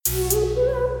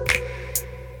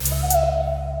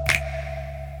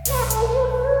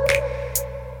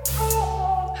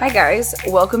Hi guys,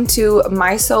 welcome to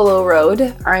My Solo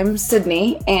Road. I'm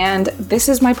Sydney and this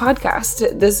is my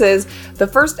podcast. This is the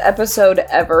first episode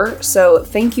ever, so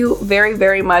thank you very,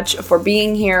 very much for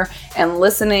being here and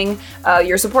listening.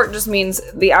 Your support just means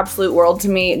the absolute world to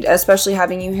me, especially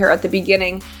having you here at the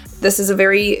beginning. This is a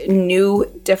very new,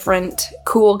 different,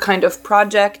 cool kind of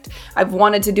project. I've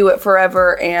wanted to do it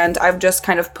forever, and I've just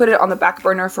kind of put it on the back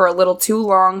burner for a little too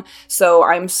long. So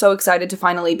I'm so excited to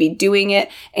finally be doing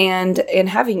it and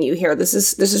having you here. This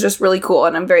is just really cool,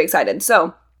 and I'm very excited.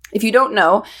 So if you don't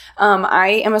know,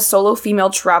 I am a solo female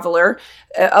traveler.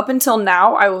 Up until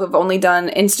now, I have only done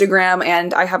Instagram,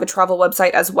 and I have a travel website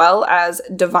as well as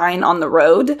Divine on the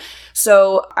Road.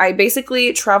 So I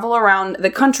basically travel around the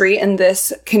country in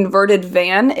this converted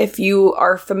van. If you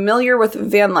are familiar with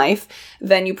van life,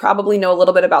 then you probably know a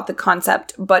little bit about the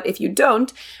concept. But if you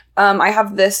don't, I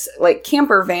have this like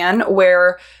camper van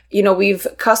where, you know, we've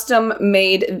custom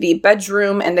made the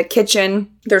bedroom and the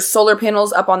kitchen. There's solar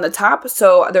panels up on the top,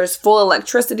 so there's full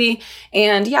electricity.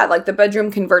 And yeah, like the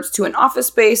bedroom converts to an office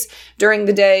space during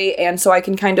the day. And so I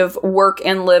can kind of work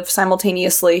and live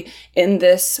simultaneously in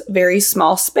this very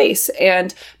small space.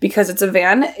 And because it's a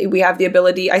van, we have the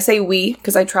ability, I say we,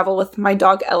 because I travel with my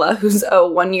dog Ella, who's a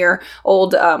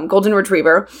 1-year-old golden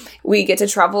retriever. We get to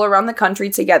travel around the country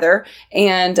together.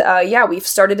 And yeah, we've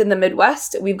started in the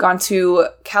Midwest. We've gone to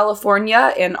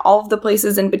California and all of the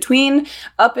places in between,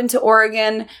 up into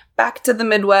Oregon, back to the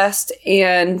Midwest,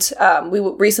 and we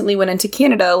recently went into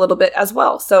Canada a little bit as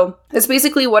well. So that's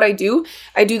basically what I do.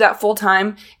 I do that full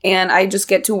time, and I just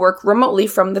get to work remotely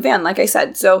from the van, like I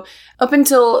said. So up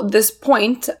until this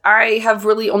point, I have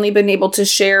really only been able to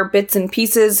share bits and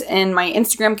pieces in my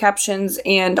Instagram captions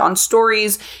and on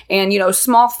stories and, you know,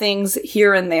 small things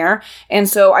here and there. And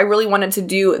so I really wanted to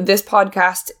do this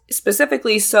podcast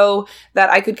specifically so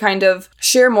that I could kind of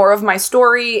share more of my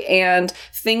story and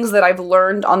things that I've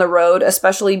learned on the road,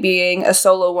 especially being a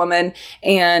solo woman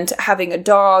and having a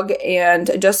dog and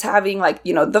just having like,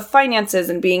 you know, the finances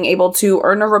and being able to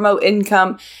earn a remote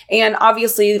income, and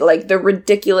obviously like the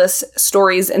ridiculous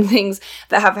stories and things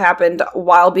that have happened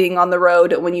while being on the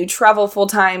road. When you travel full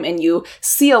time and you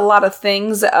see a lot of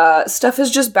things, stuff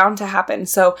is just bound to happen.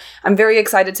 So I'm very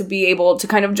excited to be able to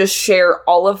kind of just share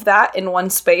all of that in one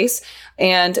space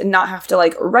and not have to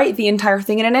like write the entire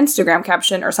thing in an Instagram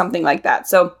caption or something like that.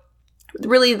 So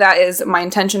really, that is my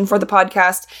intention for the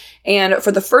podcast. And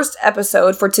for the first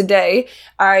episode for today,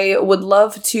 I would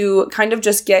love to kind of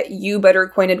just get you better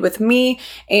acquainted with me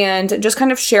and just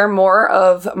kind of share more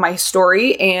of my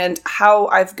story and how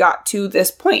I've got to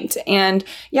this point. And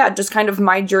yeah, just kind of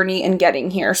my journey in getting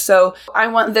here. So I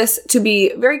want this to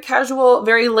be very casual,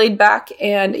 very laid back.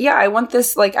 And yeah, I want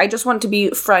this, like, I just want to be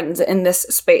friends in this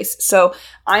space. So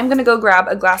I'm going to go grab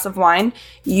a glass of wine.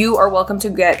 You are welcome to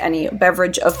get any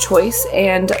beverage of choice,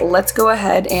 and let's go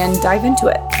ahead and dive into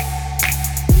it.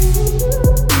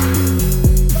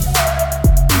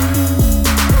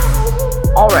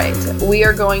 All right, we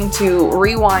are going to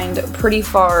rewind pretty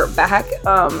far back.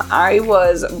 I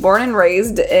was born and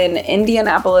raised in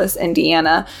Indianapolis,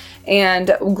 Indiana.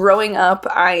 And growing up,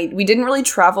 we didn't really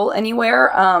travel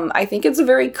anywhere. I think it's a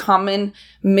very common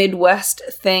Midwest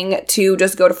thing to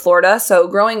just go to Florida. So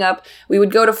growing up, we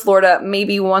would go to Florida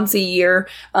maybe once a year.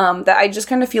 That I just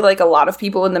kind of feel like a lot of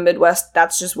people in the Midwest,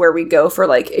 that's just where we go for,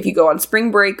 like, if you go on spring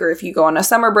break or if you go on a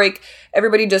summer break,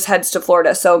 everybody just heads to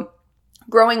Florida. So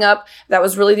growing up, that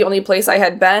was really the only place I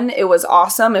had been. It was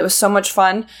awesome. It was so much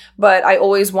fun, but I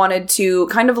always wanted to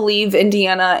kind of leave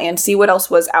Indiana and see what else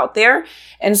was out there.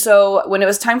 And so when it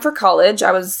was time for college,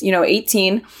 I was,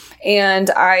 18, and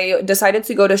I decided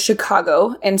to go to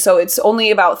Chicago. And so it's only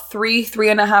about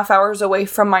 3.5 hours away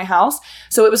from my house.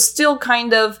 So it was still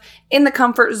kind of in the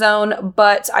comfort zone,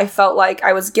 but I felt like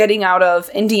I was getting out of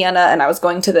Indiana and I was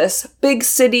going to this big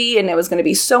city and it was going to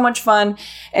be so much fun.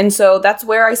 And so that's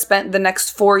where I spent the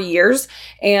next 4 years.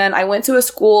 And I went to a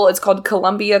school, it's called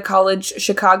Columbia College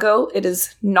Chicago. It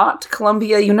is not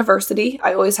Columbia University.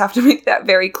 I always have to make that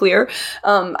very clear.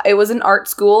 It was an art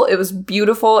school. It was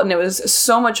beautiful and it was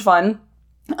so much fun.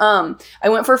 I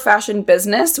went for fashion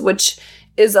business, which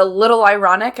is a little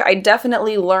ironic. I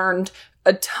definitely learned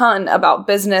a ton about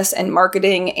business and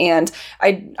marketing, and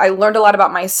I learned a lot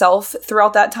about myself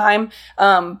throughout that time.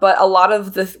 But a lot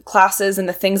of the classes and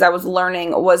the things I was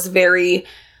learning was very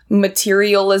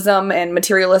materialism and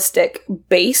materialistic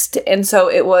based. And so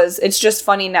it's just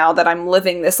funny now that I'm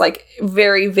living this like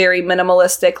very, very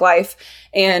minimalistic life.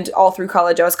 And all through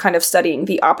college, I was kind of studying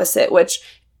the opposite, which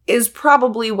is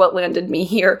probably what landed me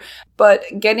here. But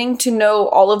getting to know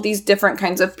all of these different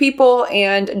kinds of people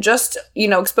and just,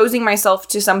 exposing myself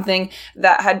to something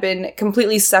that had been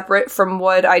completely separate from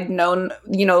what I'd known,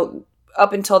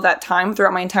 up until that time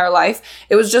throughout my entire life,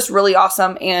 it was just really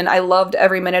awesome. And I loved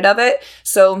every minute of it.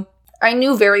 So I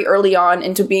knew very early on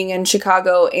into being in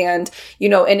Chicago and,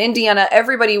 in Indiana,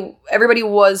 everybody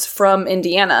was from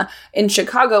Indiana. In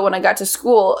Chicago, when I got to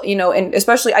school, and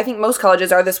especially I think most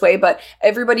colleges are this way, but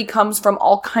everybody comes from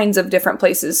all kinds of different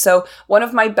places. So one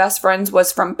of my best friends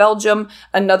was from Belgium.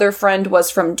 Another friend was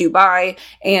from Dubai.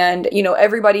 And,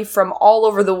 everybody from all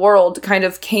over the world kind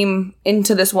of came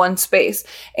into this one space.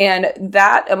 And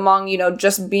that among,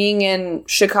 just being in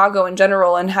Chicago in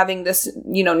general and having this,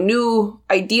 new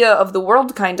idea of the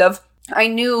world kind of, I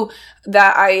knew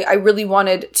that I really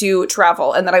wanted to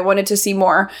travel and that I wanted to see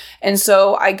more. And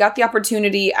so I got the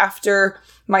opportunity after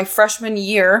my freshman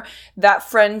year. That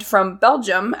friend from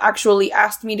Belgium actually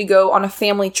asked me to go on a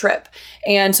family trip.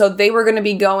 And so they were going to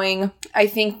be going, I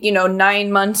think,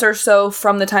 9 months or so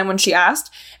from the time when she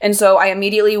asked. And so I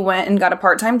immediately went and got a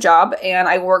part-time job and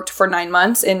I worked for 9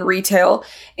 months in retail.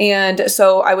 And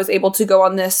so I was able to go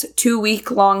on this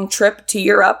 2-week-long trip to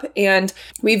Europe, and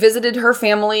we visited her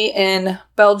family in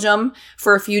Belgium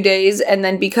for a few days. And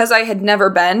then because I had never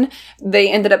been,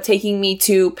 they ended up taking me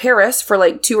to Paris for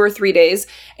like 2 or 3 days.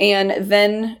 And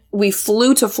then we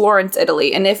flew to Florence,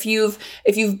 Italy. And if you've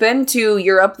been to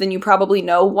Europe, then you probably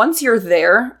know once you're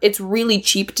there, it's really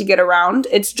cheap to get around.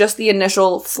 It's just the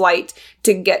initial flight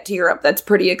to get to Europe that's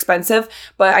pretty expensive.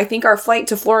 But I think our flight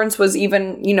to Florence was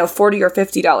even, $40 or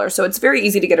 $50. So it's very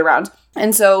easy to get around.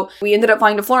 And so we ended up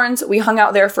flying to Florence. We hung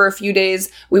out there for a few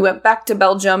days. We went back to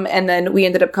Belgium, and then we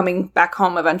ended up coming back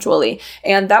home eventually.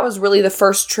 And that was really the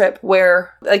first trip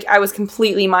where I was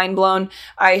completely mind blown.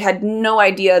 I had no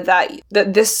idea that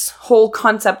this whole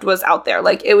concept was out there.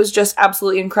 It was just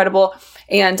absolutely incredible.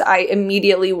 And I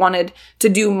immediately wanted to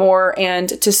do more and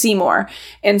to see more.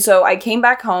 And so I came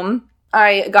back home.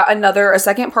 I got a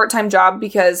second part-time job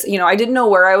because, I didn't know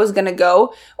where I was going to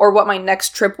go or what my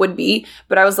next trip would be.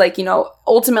 But I was like,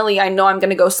 ultimately I know I'm going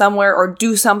to go somewhere or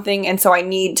do something. And so I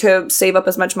need to save up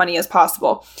as much money as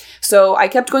possible. So I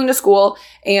kept going to school,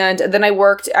 and then I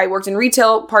worked in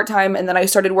retail part-time, and then I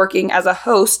started working as a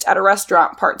host at a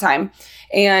restaurant part-time.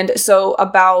 And so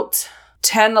about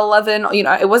 10, 11,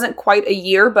 it wasn't quite a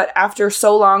year, but after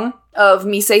so long of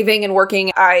me saving and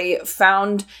working, I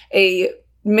found a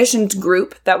missions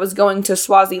group that was going to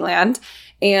Swaziland.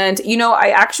 And,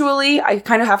 I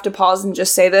kind of have to pause and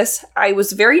just say this. I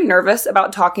was very nervous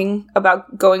about talking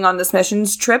about going on this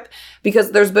missions trip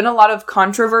because there's been a lot of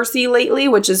controversy lately,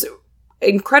 which is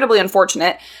incredibly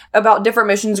unfortunate, about different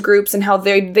missions groups and how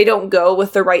they don't go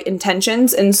with the right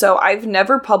intentions. And so I've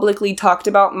never publicly talked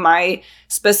about my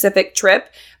specific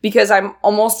trip because I'm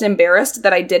almost embarrassed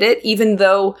that I did it, even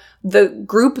though the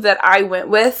group that I went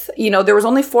with, there was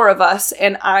only 4 of us,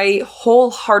 and I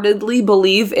wholeheartedly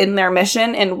believe in their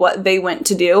mission and what they went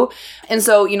to do. And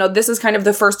so, this is kind of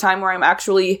the first time where I'm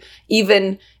actually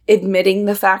even admitting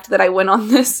the fact that I went on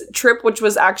this trip, which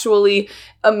was actually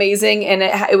amazing. And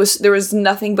there was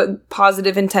nothing but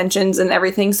positive intentions and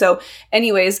everything. So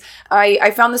anyways,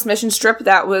 I found this mission trip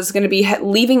that was going to be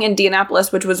leaving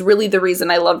Indianapolis, which was really the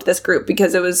reason I loved this group,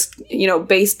 because it was,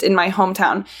 based in my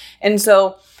hometown. And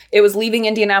so it was leaving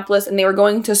Indianapolis and they were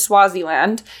going to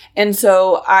Swaziland. And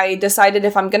so I decided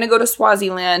if I'm going to go to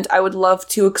Swaziland, I would love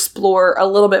to explore a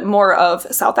little bit more of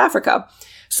South Africa.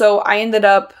 So I ended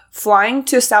up flying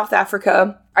to South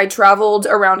Africa. I traveled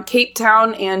around Cape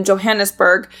Town and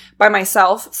Johannesburg by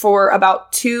myself for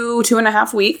about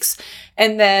 2.5 weeks.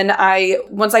 And then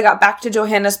once I got back to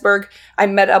Johannesburg, I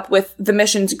met up with the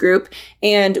missions group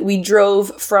and we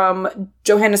drove from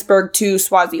Johannesburg to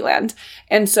Swaziland.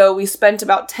 And so we spent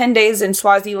about 10 days in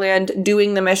Swaziland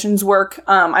doing the missions work.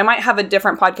 I might have a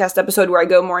different podcast episode where I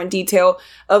go more in detail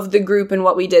of the group and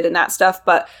what we did and that stuff,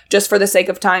 but just for the sake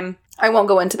of time, I won't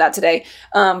go into that today.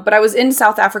 But I was in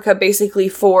South Africa basically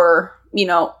for,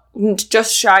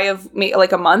 just shy of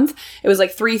like a month. It was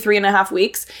like 3.5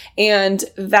 weeks. And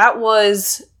that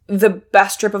was the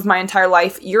best trip of my entire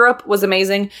life. Europe was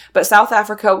amazing, but South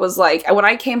Africa was like, when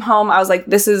I came home, I was like,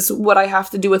 this is what I have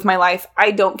to do with my life.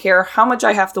 I don't care how much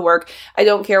I have to work. I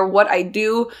don't care what I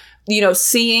do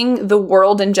seeing the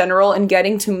world in general and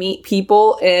getting to meet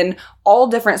people in all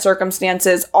different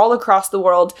circumstances all across the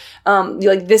world.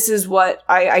 This is what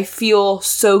I feel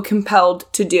so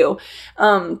compelled to do.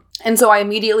 And so I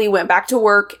immediately went back to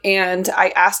work, and I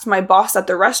asked my boss at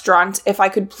the restaurant if I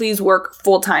could please work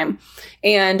full-time.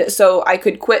 And so I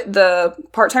could quit the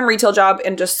part-time retail job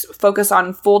and just focus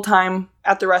on full-time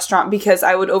at the restaurant, because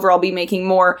I would overall be making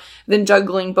more than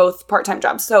juggling both part-time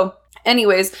jobs. So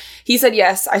anyways, he said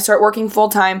yes. I start working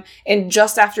full-time. And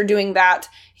just after doing that,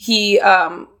 he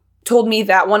told me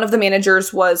that one of the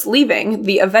managers was leaving,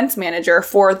 the events manager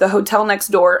for the hotel next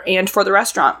door and for the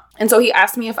restaurant. And so he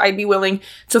asked me if I'd be willing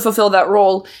to fulfill that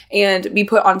role and be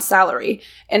put on salary.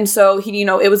 And so he,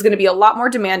 it was going to be a lot more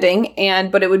demanding,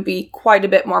 but it would be quite a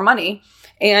bit more money.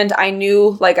 And I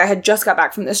knew, I had just got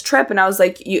back from this trip, and I was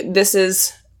like, this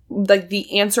is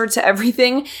the answer to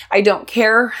everything. I don't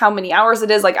care how many hours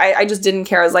it is. I just didn't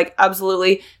care. I was like,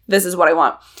 absolutely, this is what I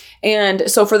want. And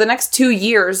so for the next 2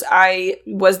 years, I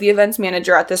was the events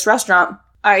manager at this restaurant.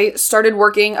 I started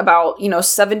working about,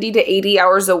 70 to 80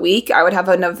 hours a week. I would have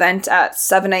an event at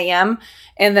 7 a.m.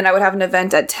 and then I would have an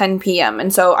event at 10 p.m.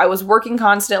 And so I was working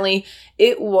constantly.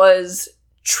 It was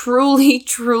truly,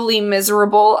 truly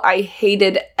miserable. I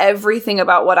hated everything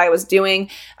about what I was doing.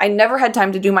 I never had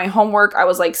time to do my homework. I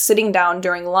was sitting down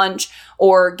during lunch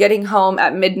or getting home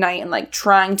at midnight and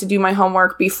trying to do my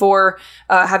homework before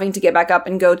having to get back up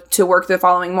and go to work the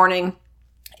following morning.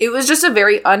 It was just a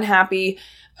very unhappy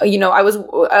I was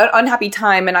an unhappy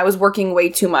time, and I was working way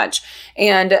too much.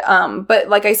 And, but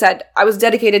like I said, I was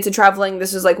dedicated to traveling.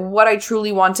 This is what I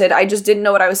truly wanted. I just didn't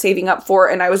know what I was saving up for,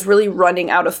 and I was really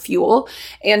running out of fuel.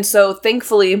 And so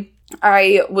thankfully,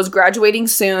 I was graduating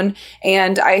soon,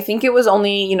 and I think it was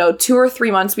only, 2 or 3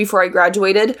 months before I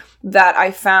graduated that I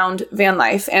found van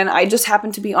life, and I just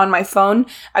happened to be on my phone.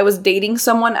 I was dating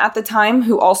someone at the time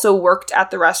who also worked at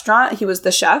the restaurant. He was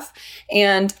the chef,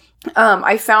 and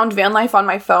I found van life on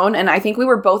my phone, and I think we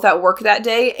were both at work that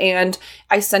day, and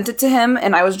I sent it to him,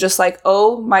 and I was just like,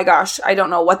 oh my gosh, I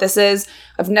don't know what this is.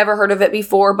 I've never heard of it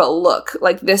before, but look,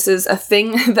 this is a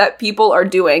thing that people are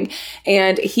doing.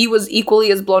 And he was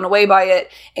equally as blown away by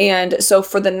it. And so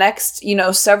for the next,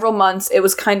 several months, it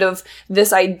was kind of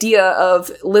this idea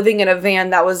of living in a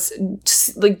van that was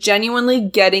genuinely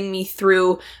getting me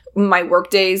through my work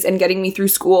days and getting me through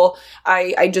school.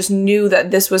 I just knew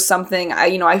that this was something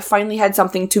I finally had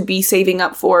something to be saving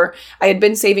up for. I had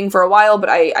been saving for a while, but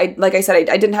I like I said,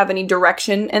 I didn't have any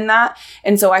direction in that.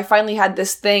 And so I finally had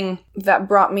this thing that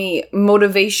brought me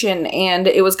motivation, and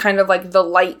it was kind of the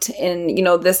light in,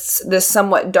 this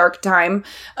somewhat dark time.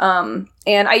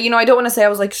 And I don't want to say I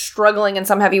was struggling in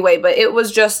some heavy way, but it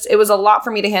was a lot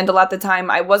for me to handle at the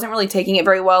time. I wasn't really taking it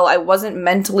very well. I wasn't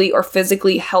mentally or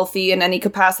physically healthy in any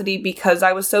capacity because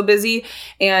I was so busy.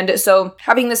 And so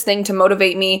having this thing to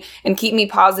motivate me and keep me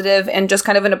positive and just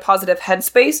kind of in a positive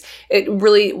headspace, it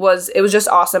was just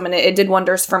awesome. And it did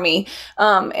wonders for me.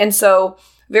 And so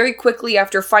very quickly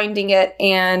after finding it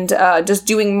and just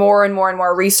doing more and more and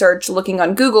more research, looking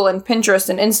on Google and Pinterest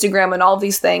and Instagram and all of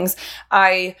these things,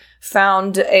 I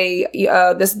found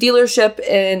this dealership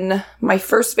in, my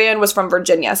first van was from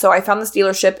Virginia. So I found this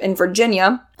dealership in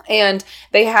Virginia, and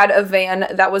they had a van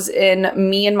that was in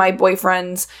me and my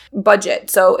boyfriend's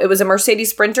budget. So it was a Mercedes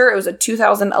Sprinter. It was a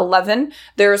 2011.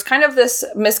 There's kind of this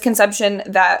misconception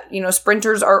that,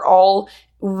 Sprinters are all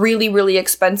really, really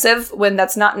expensive, when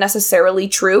that's not necessarily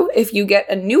true. If you get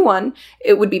a new one,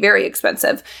 it would be very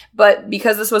expensive. But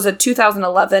because this was a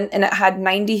 2011 and it had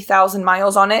 90,000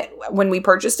 miles on it when we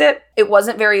purchased it, it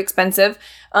wasn't very expensive.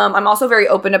 I'm also very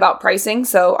open about pricing,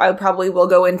 so I probably will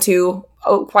go into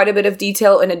quite a bit of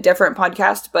detail in a different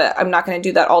podcast, but I'm not going to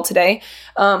do that all today.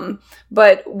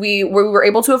 But we were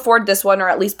able to afford this one, or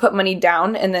at least put money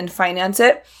down and then finance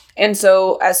it. And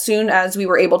so as soon as we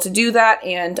were able to do that,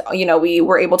 and, we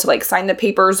were able to sign the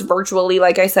papers virtually,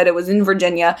 like I said, it was in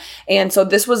Virginia. And so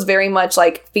this was very much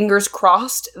fingers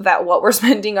crossed that what we're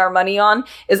spending our money on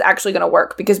is actually going to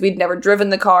work, because we'd never driven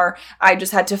the car. I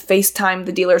just had to FaceTime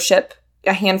the dealership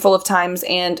a handful of times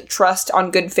and trust on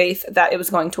good faith that it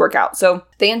was going to work out. So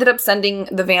they ended up sending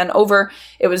the van over.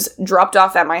 It was dropped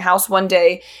off at my house one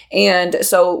day. And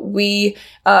so we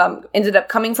ended up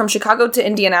coming from Chicago to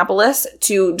Indianapolis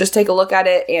to just take a look at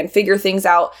it and figure things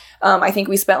out. I think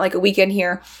we spent a weekend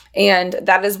here. And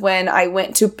that is when I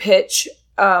went to pitch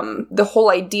the whole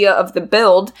idea of the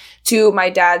build to my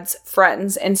dad's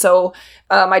friends. And so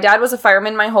my dad was a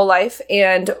fireman my whole life,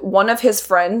 and one of his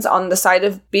friends, on the side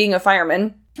of being a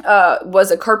fireman,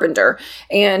 was a carpenter,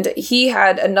 and he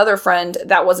had another friend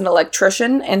that was an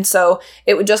electrician. And so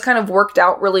it would just kind of worked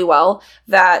out really well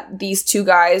that these two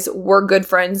guys were good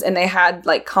friends and they had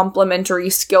like complementary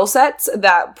skill sets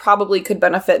that probably could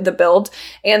benefit the build.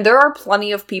 And there are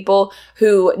plenty of people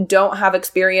who don't have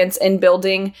experience in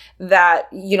building that,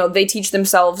 you know, they teach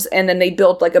themselves and then they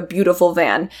build like a beautiful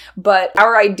van. But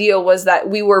our idea was that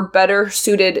we were better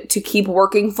suited to keep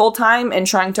working full time and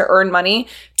trying to earn money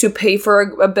to pay for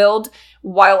a build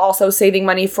while also saving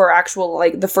money for actual,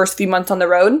 like, the first few months on the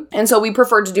road. And so we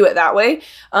preferred to do it that way.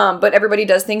 But everybody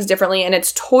does things differently, and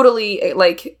it's totally,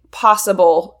 like,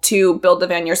 possible to build the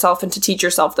van yourself and to teach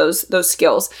yourself those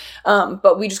skills.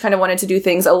 But we just kind of wanted to do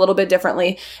things a little bit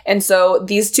differently. And so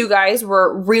these two guys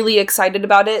were really excited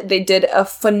about it. They did a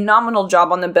phenomenal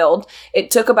job on the build.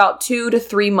 It took about 2 to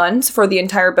 3 months for the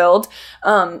entire build.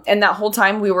 And that whole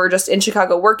time we were just in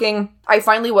Chicago working. I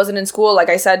finally wasn't in school, like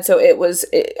I said, so it was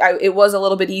a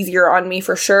little bit easier on me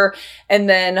for sure. And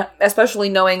then especially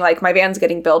knowing like my van's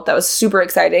getting built, that was super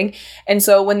exciting. And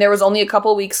so when there was only a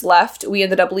couple weeks left, we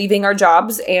ended up leaving our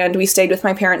jobs and we stayed with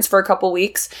my parents for a couple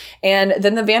weeks. And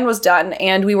then the van was done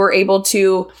and we were able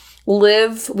to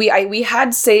live. We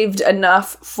had saved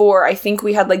enough for, I think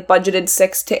we had like budgeted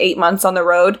 6 to 8 months on the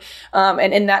road.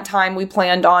 And in that time we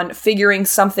planned on figuring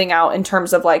something out in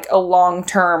terms of like a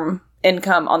long-term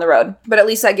income on the road. But at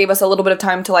least that gave us a little bit of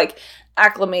time to like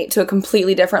acclimate to a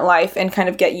completely different life and kind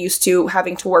of get used to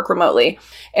having to work remotely.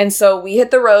 And so we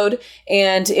hit the road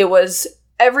and it was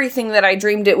everything that I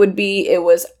dreamed it would be. It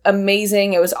was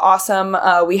amazing. It was awesome.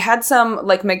 We had some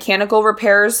like mechanical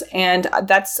repairs and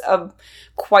that's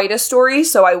quite a story.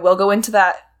 So I will go into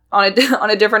that on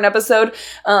a different episode.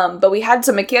 But we had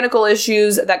some mechanical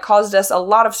issues that caused us a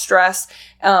lot of stress.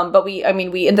 But we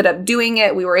ended up doing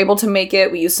it. We were able to make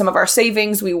it. We used some of our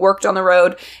savings. We worked on the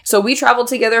road. So we traveled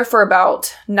together for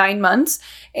about 9 months.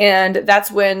 And that's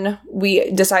when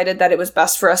we decided that it was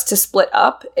best for us to split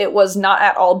up. It was not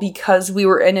at all because we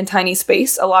were in a tiny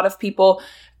space. A lot of people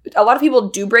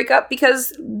do break up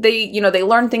because they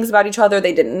learn things about each other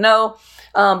they didn't know.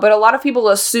 But a lot of people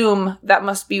assume that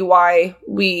must be why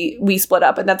we split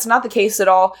up. And that's not the case at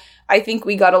all. I think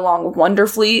we got along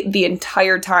wonderfully the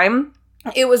entire time.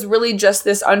 It was really just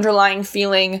this underlying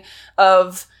feeling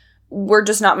of we're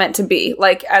just not meant to be.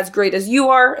 Like, as great as you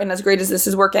are and as great as this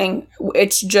is working,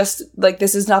 it's just like,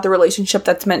 this is not the relationship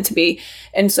that's meant to be.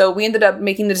 And so we ended up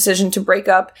making the decision to break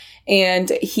up,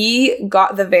 and he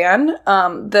got the van.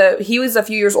 He was a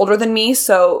few years older than me,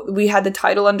 so we had the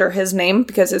title under his name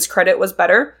because his credit was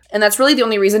better. And that's really the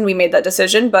only reason we made that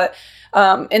decision. But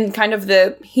in kind of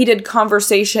the heated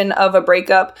conversation of a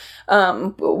breakup,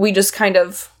 we just kind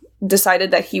of decided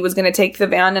that he was going to take the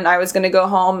van and I was going to go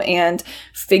home and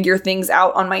figure things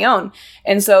out on my own.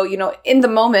 And so, in the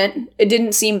moment, it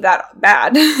didn't seem that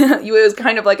bad. It was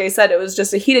kind of, like I said, it was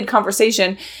just a heated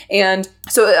conversation. And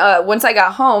so once I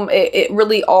got home, it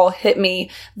really all hit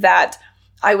me that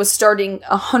I was starting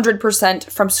 100%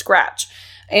 from scratch.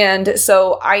 And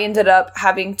so I ended up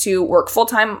having to work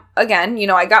full-time again.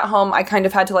 I got home, I kind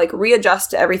of had to like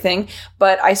readjust to everything,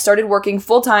 but I started working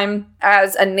full-time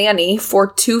as a nanny for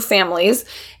 2 families,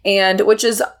 and which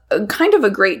is kind of a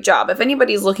great job. If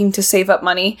anybody's looking to save up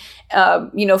money,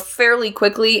 fairly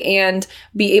quickly and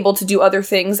be able to do other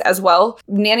things as well,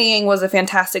 nannying was a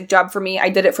fantastic job for me. I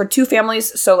did it for 2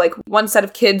 families. So like one set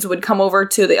of kids would come over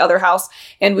to the other house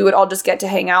and we would all just get to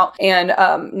hang out. And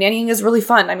nannying is really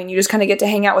fun. I mean, you just kind of get to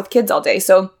hang out with kids all day.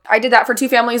 So I did that for 2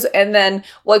 families. And then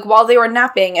like while they were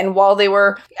napping and while they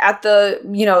were at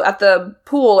the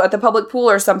pool, at the public pool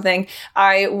or something,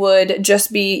 I would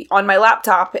just be on my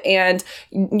laptop and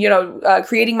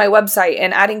creating my website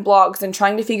and adding blogs and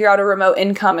trying to figure out a remote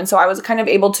income. And so I was kind of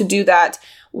able to do that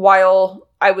while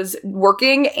I was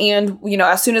working. And,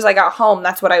 as soon as I got home,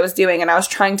 that's what I was doing. And I was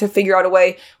trying to figure out a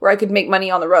way where I could make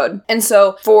money on the road. And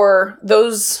so for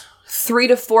those 3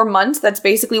 to 4 months, that's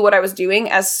basically what I was doing.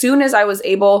 As soon as I was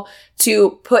able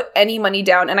to put any money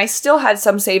down, and I still had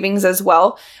some savings as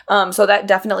well, so that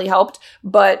definitely helped.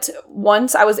 But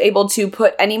once I was able to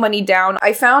put any money down,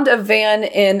 I found a van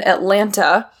in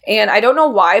Atlanta, and I don't know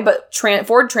why, but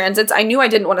Ford Transits, I knew I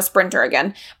didn't want a Sprinter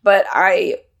again, but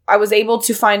I was able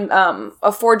to find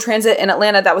a Ford Transit in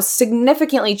Atlanta that was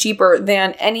significantly cheaper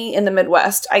than any in the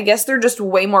Midwest. I guess they're just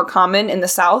way more common in the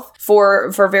South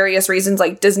for various reasons.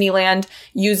 Like Disneyland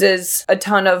uses a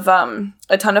ton of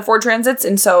Ford Transits.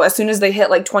 And so as soon as they hit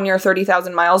like 20 or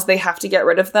 30,000 miles, they have to get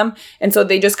rid of them. And so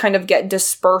they just kind of get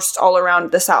dispersed all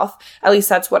around the South. At least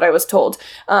that's what I was told.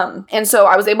 And so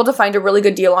I was able to find a really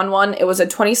good deal on one. It was a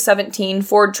 2017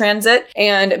 Ford Transit.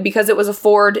 And because it was a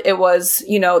Ford, it was,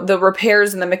 the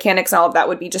repairs and the mechanics and all of that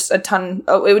would be just it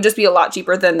would just be a lot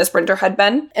cheaper than the Sprinter had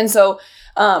been. And so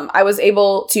I was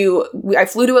able to, I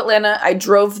flew to Atlanta, I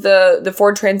drove the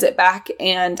Ford Transit back,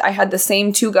 and I had the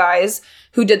same 2 guys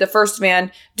who did the first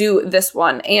van do this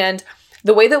one. And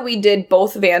the way that we did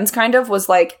both vans kind of was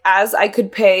like, as I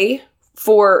could pay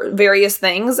for various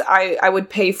things, I would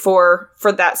pay for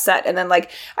that set, and then like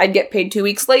I'd get paid 2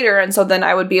 weeks later, and so then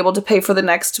I would be able to pay for the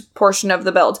next portion of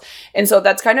the build. And so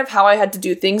that's kind of how I had to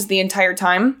do things the entire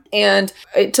time. And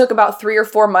it took about 3 or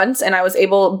 4 months, and I was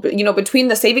able, between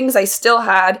the savings I still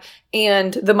had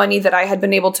and the money that I had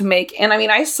been able to make. And I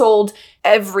mean, I sold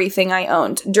everything I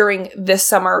owned during this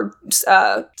summer,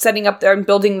 setting up there and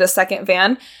building the second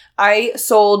van. I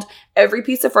sold every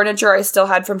piece of furniture I still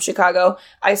had from Chicago.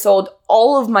 I sold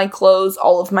all of my clothes,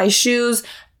 all of my shoes,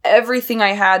 everything I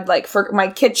had. Like for my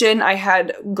kitchen, I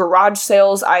had garage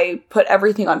sales. I put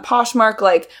everything on Poshmark.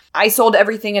 Like I sold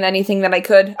everything and anything that I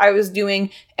could. I was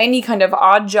doing any kind of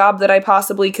odd job that I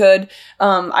possibly could.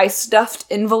 I stuffed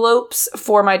envelopes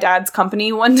for my dad's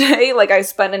company one day. Like I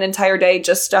spent an entire day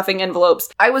just stuffing envelopes.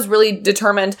 I was really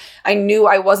determined. I knew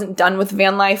I wasn't done with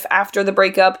van life after the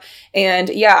breakup. And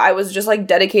yeah, I was just like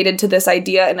dedicated to this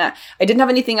idea, and I didn't have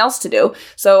anything else to do.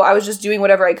 So I was just doing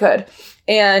whatever I could.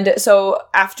 And so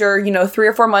after, 3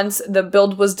 or 4 months, the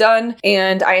build was done,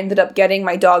 and I ended up getting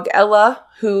my dog Ella,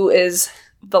 who is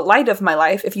the light of my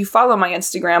life. If you follow my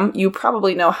Instagram, you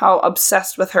probably know how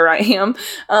obsessed with her I am.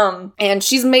 And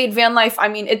she's made van life, I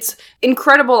mean, it's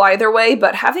incredible either way,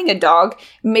 but having a dog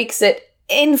makes it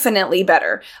infinitely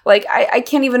better. Like, I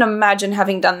can't even imagine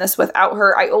having done this without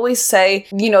her. I always say,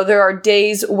 there are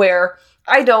days where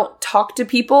I don't talk to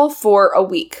people for a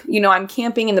week. I'm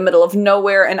camping in the middle of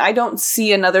nowhere and I don't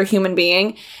see another human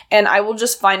being, and I will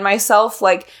just find myself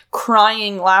like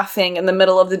crying, laughing in the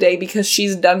middle of the day because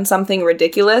she's done something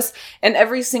ridiculous. And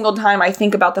every single time I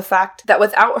think about the fact that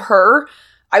without her,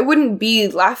 I wouldn't be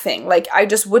laughing. Like, I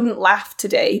just wouldn't laugh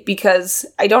today because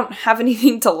I don't have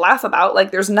anything to laugh about.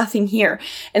 Like, there's nothing here.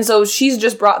 And so she's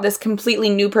just brought this completely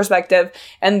new perspective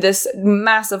and this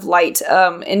massive light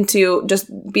into just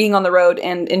being on the road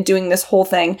and doing this whole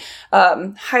thing.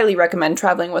 Highly recommend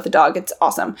traveling with a dog. It's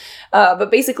awesome.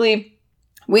 But basically,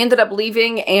 we ended up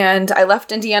leaving, and I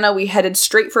left Indiana. We headed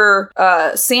straight for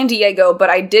San Diego, but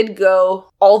I did go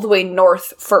all the way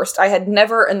north first. I had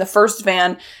never in the first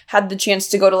van had the chance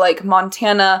to go to like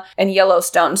Montana and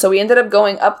Yellowstone. So we ended up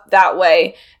going up that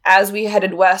way as we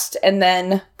headed west, and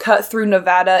then cut through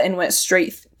Nevada and went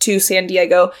straight to San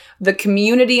Diego. The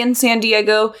community in San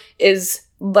Diego is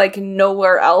like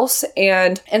nowhere else.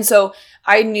 And so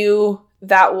I knew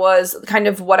that was kind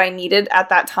of what I needed at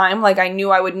that time. Like, I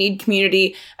knew I would need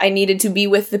community. I needed to be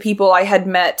with the people I had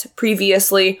met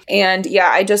previously. And yeah,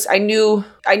 I knew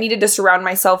I needed to surround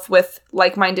myself with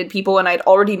like-minded people, and I'd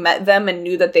already met them and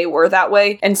knew that they were that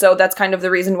way. And so that's kind of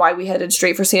the reason why we headed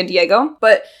straight for San Diego.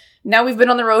 But now we've been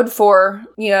on the road for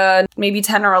maybe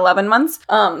 10 or 11 months.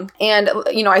 And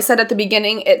I said at the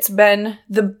beginning, it's been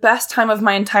the best time of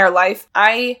my entire life.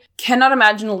 I cannot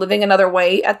imagine living another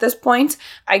way at this point.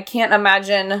 I can't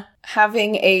imagine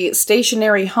having a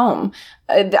stationary home.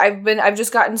 I've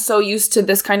just gotten so used to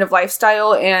this kind of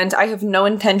lifestyle, and I have no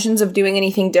intentions of doing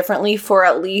anything differently for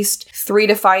at least 3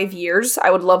 to 5 years. I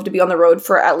would love to be on the road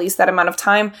for at least that amount of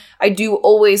time. I do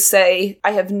always say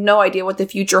I have no idea what the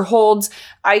future holds.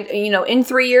 In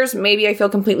 3 years, maybe I feel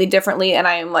completely differently, and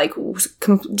I am like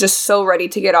just so ready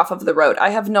to get off of the road. I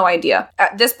have no idea.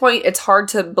 At this point, it's hard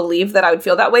to believe that I would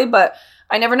feel that way, but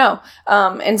I never know.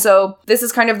 And so this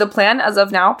is kind of the plan as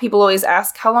of now. People always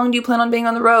ask, how long do you plan on being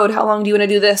on the road? How long do you want to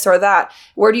do this or that?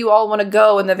 Where do you all want to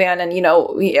go in the van? And,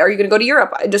 are you going to go to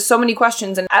Europe? Just so many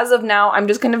questions. And as of now, I'm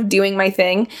just kind of doing my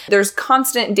thing. There's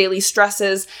constant daily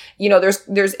stresses.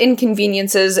 There's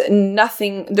inconveniences,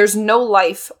 there's no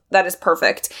life that is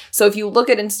perfect. So if you look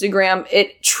at Instagram,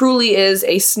 it truly is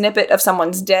a snippet of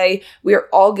someone's day. We are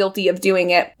all guilty of doing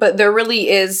it, but there really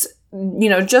is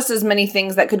just as many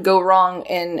things that could go wrong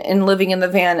in living in the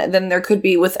van than there could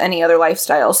be with any other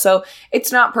lifestyle. So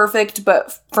it's not perfect,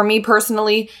 but for me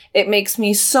personally, it makes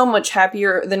me so much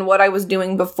happier than what I was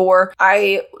doing before.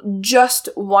 I just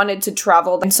wanted to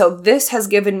travel. And so this has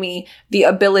given me the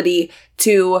ability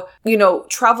to,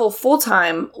 travel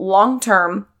full-time,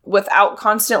 long-term, without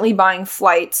constantly buying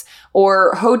flights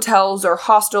or hotels or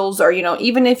hostels, or,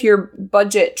 even if you're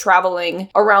budget traveling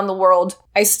around the world,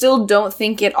 I still don't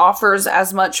think it offers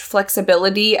as much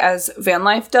flexibility as van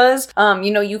life does.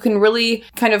 You can really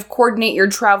kind of coordinate your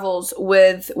travels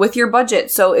with your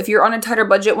budget. So if you're on a tighter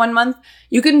budget one month,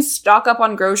 you can stock up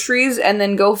on groceries and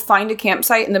then go find a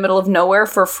campsite in the middle of nowhere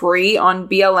for free on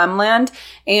BLM land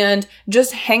and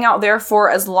just hang out there for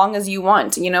as long as you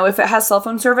want. If it has cell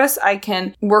phone service, I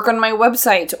can work on my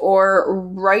website or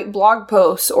write blog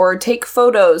posts or take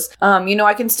photos.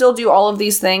 I can still do all of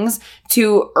these things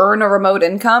to earn a remote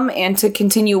income and to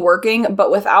continue working,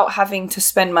 but without having to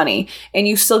spend money. And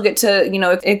you still get to,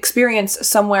 experience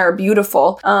somewhere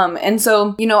beautiful. And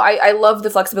so, I love the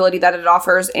flexibility that it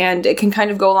offers, and it can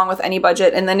kind of go along with any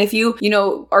budget. And then if you,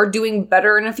 are doing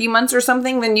better in a few months or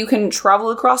something, then you can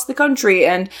travel across the country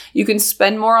and you can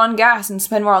spend more on gas and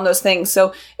spend more on those things.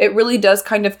 So it really does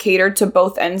kind of cater to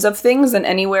both ends of things and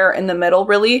anywhere in the middle,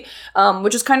 really,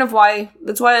 which is kind of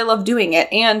that's why I love doing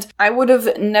it. And I would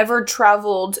have never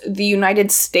traveled the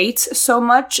United States so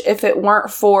much if it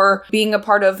weren't for being a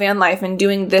part of van life and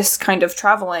doing this kind of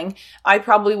traveling. I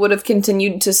probably would have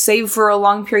continued to save for a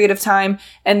long period of time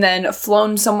and then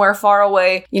flown somewhere far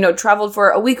away, traveled for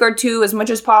a week or two as much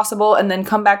as possible and then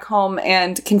come back home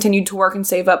and continued to work and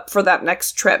save up for that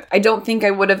next trip. I don't think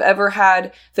I would have ever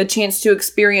had the chance to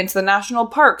experience the national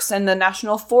parks and the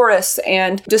national forests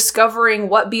and discovering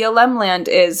what BLM land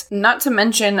is. Not to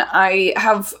mention, I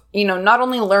have not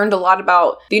only learned a lot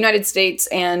about the United States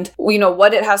and,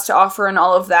 what it has to offer and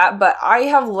all of that, but I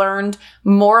have learned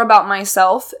more about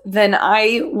myself than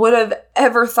I would have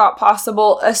ever thought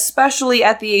possible, especially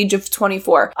at the age of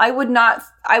 24. I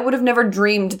would have never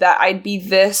dreamed that I'd be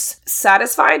this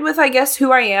satisfied with, I guess,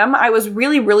 who I am. I was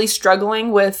really, really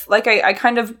struggling with, like I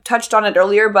kind of touched on it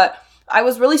earlier, but I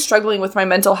was really struggling with my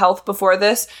mental health before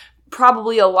this.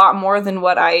 Probably a lot more than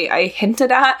what I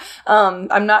hinted at.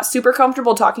 I'm not super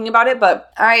comfortable talking about it,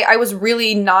 but I was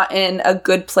really not in a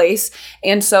good place.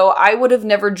 And so I would have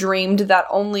never dreamed that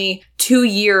only 2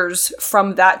 years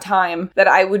from that time that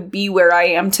I would be where I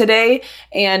am today.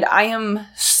 And I am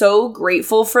so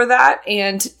grateful for that.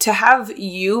 And to have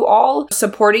you all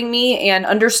supporting me and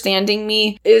understanding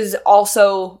me is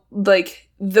also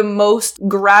the most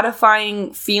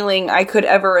gratifying feeling I could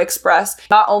ever express.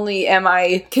 Not only am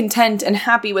I content and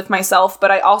happy with myself, but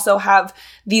I also have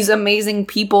these amazing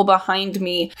people behind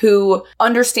me who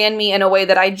understand me in a way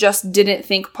that I just didn't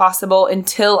think possible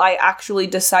until I actually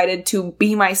decided to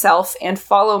be myself and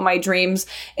follow my dreams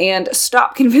and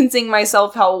stop convincing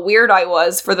myself how weird I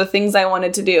was for the things I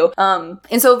wanted to do. And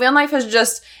so van life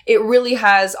it really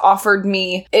has offered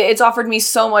me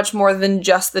so much more than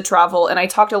just the travel. And I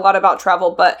talked a lot about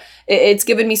travel, but it's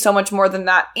given me so much more than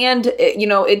that. And,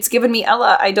 it's given me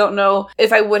Ella. I don't know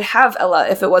if I would have Ella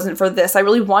if it wasn't for this. I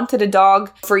really wanted a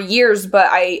dog for years, but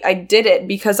I did it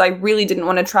because I really didn't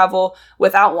want to travel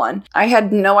without one. I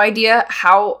had no idea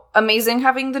how amazing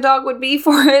having the dog would be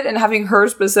for it and having her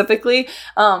specifically.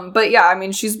 But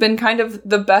yeah, she's been kind of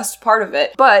the best part of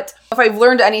it. But if I've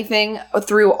learned anything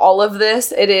through all of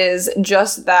this, it is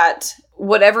just that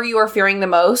whatever you are fearing the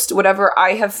most, whatever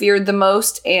I have feared the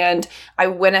most, and I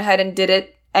went ahead and did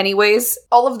it anyways,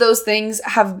 all of those things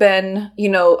have been,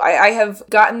 I have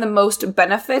gotten the most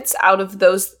benefits out of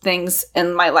those things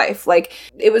in my life.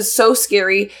 It was so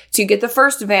scary to get the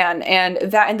first van, and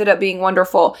that ended up being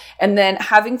wonderful. And then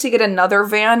having to get another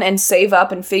van and save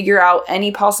up and figure out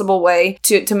any possible way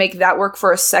to make that work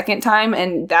for a second time,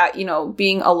 and that,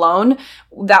 being alone,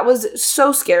 that was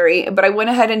so scary, but I went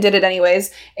ahead and did it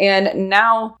anyways. And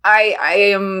now I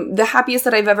am the happiest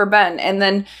that I've ever been. And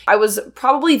then I was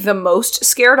probably the most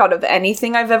scared out of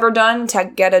anything I've ever done to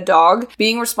get a dog.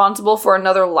 Being responsible for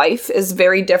another life is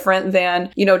very different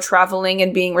than, traveling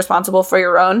and being responsible for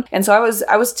your own. And so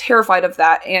I was terrified of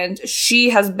that. And she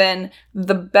has been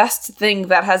the best thing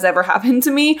that has ever happened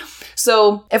to me.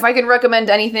 So if I could recommend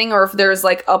anything, or if there's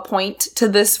a point to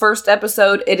this first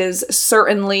episode, it is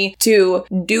certainly to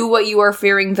do what you are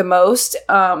fearing the most.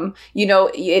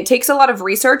 It takes a lot of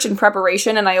research and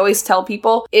preparation. And I always tell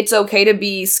people it's okay to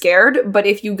be scared, but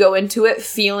if you go into it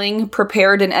feeling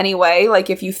prepared in any way,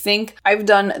 if you think I've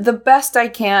done the best I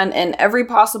can in every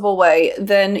possible way,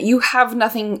 then you have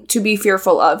nothing to be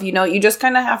fearful of. You just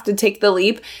kind of have to take the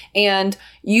leap, and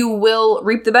you will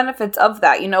reap the benefits of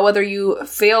that. Whether you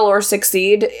fail or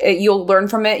succeed, you'll learn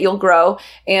from it, you'll grow.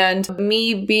 And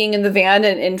me being in the van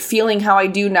and feeling how I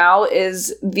do now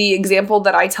is the example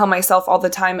that I tell myself all the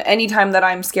time, anytime that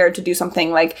I'm scared to do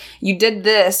something. You did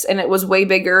this and it was way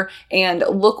bigger, and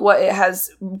look what it has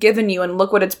given you and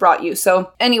look what it's brought you.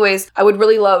 So anyways, I would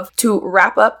really love to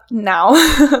wrap up now.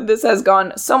 This has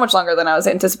gone so much longer than I was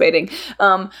anticipating.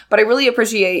 But I really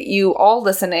appreciate you all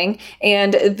listening.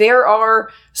 And there are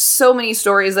so so many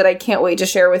stories that I can't wait to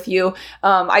share with you.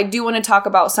 I do want to talk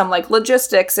about some like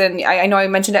logistics, and I know I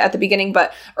mentioned it at the beginning,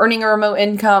 but earning a remote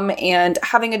income and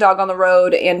having a dog on the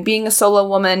road and being a solo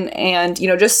woman and, you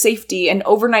know, just safety and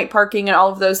overnight parking and all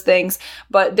of those things.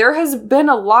 But there has been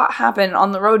a lot happen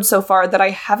on the road so far that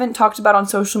I haven't talked about on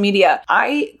social media.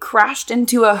 I crashed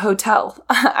into a hotel.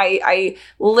 I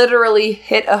literally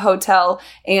hit a hotel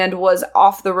and was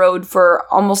off the road for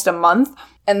almost a month.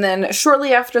 And then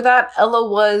shortly after that, Ella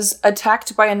was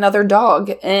attacked by another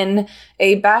dog in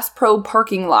a Bass Pro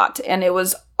parking lot, and it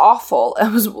was awful.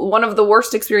 It was one of the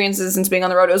worst experiences since being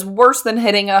on the road. It was worse than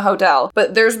hitting a hotel.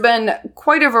 But there's been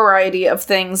quite a variety of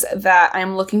things that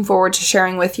I'm looking forward to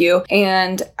sharing with you.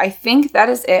 And I think that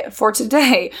is it for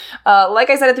today.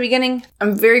 Like I said at the beginning,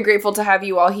 I'm very grateful to have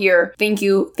you all here. Thank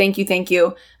you, thank you, thank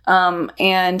you.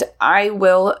 And I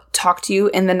will talk to you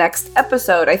in the next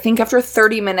episode. I think after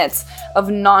 30 minutes of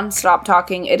nonstop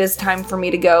talking, it is time for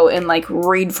me to go and like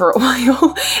read for a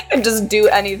while and just do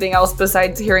anything else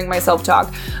besides hearing myself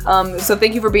talk. So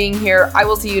thank you for being here. I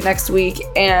will see you next week,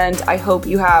 and I hope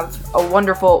you have a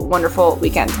wonderful, wonderful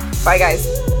weekend. Bye,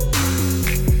 guys.